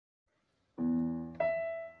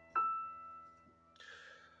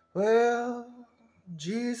Well,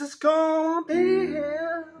 Jesus gonna be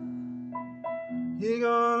here. He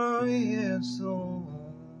gonna be here soon.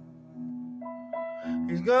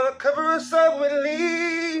 He's gonna cover us up with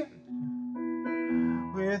leaves,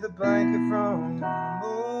 with a blanket from the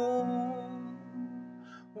moon,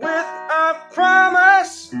 with a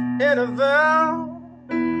promise and a vow,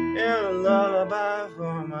 and a lullaby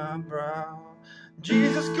for my brow.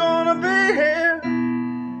 Jesus gonna be here.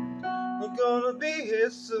 He's gonna be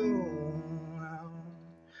here soon.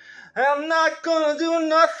 I'm not gonna do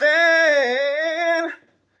nothing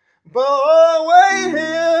but wait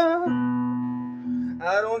here.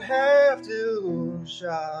 I don't have to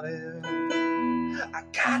shout it. I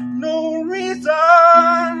got no reason,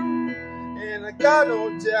 and I got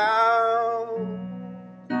no doubt.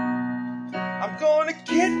 I'm gonna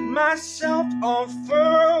get myself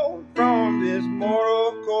unfurled from this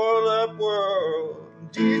mortal coiled up world.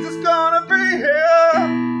 Jesus gonna be here.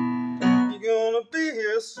 He's gonna be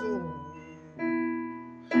here soon.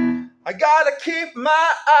 I gotta keep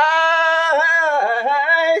my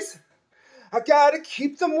eyes, I gotta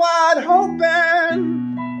keep them wide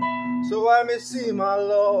open, so I may see my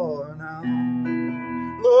Lord now.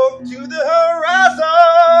 Look to the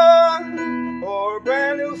horizon for a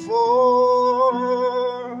brand new form.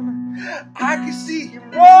 I can see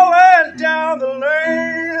him rolling down the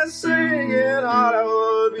lane, singing,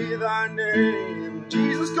 hallowed be thy name.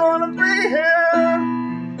 Jesus gonna be here.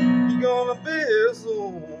 He's gonna be here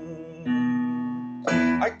soon.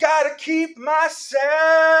 I gotta keep myself,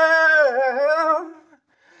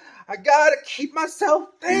 I gotta keep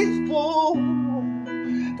myself faithful,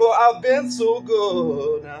 for I've been so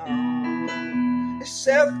good now.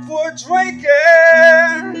 Except for drinking,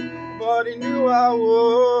 but he knew I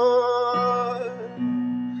would.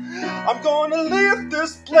 I'm gonna leave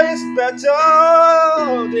this place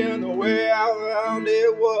better than the way I found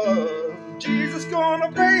it was. Jesus gonna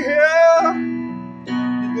be here.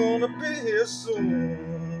 He's gonna be here soon.